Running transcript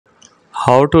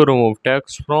How to remove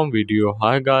text from video.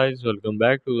 Hi guys, welcome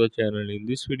back to the channel. In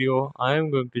this video, I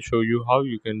am going to show you how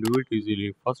you can do it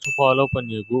easily. First of all, open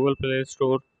your Google Play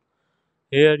Store.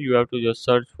 Here you have to just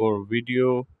search for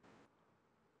video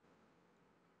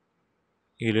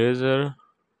eraser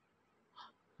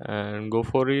and go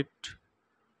for it.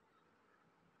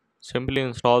 Simply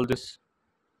install this.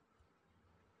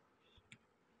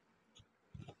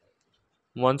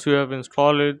 Once you have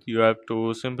installed it, you have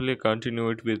to simply continue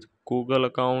it with Google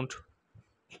account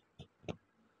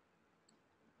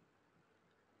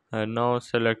and now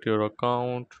select your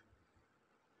account.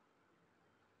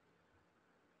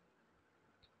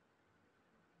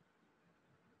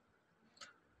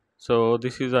 So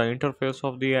this is the interface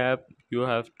of the app. You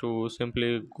have to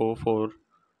simply go for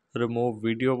remove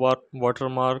video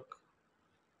watermark,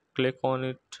 click on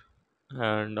it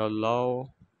and allow.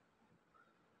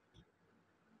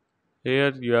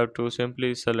 Here you have to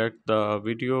simply select the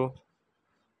video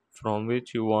from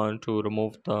which you want to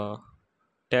remove the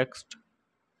text,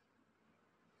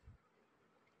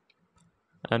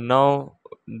 and now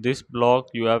this block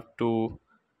you have to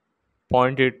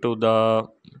point it to the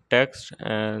text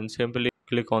and simply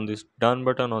click on this done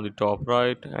button on the top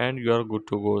right and you are good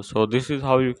to go. So this is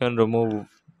how you can remove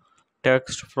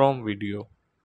text from video.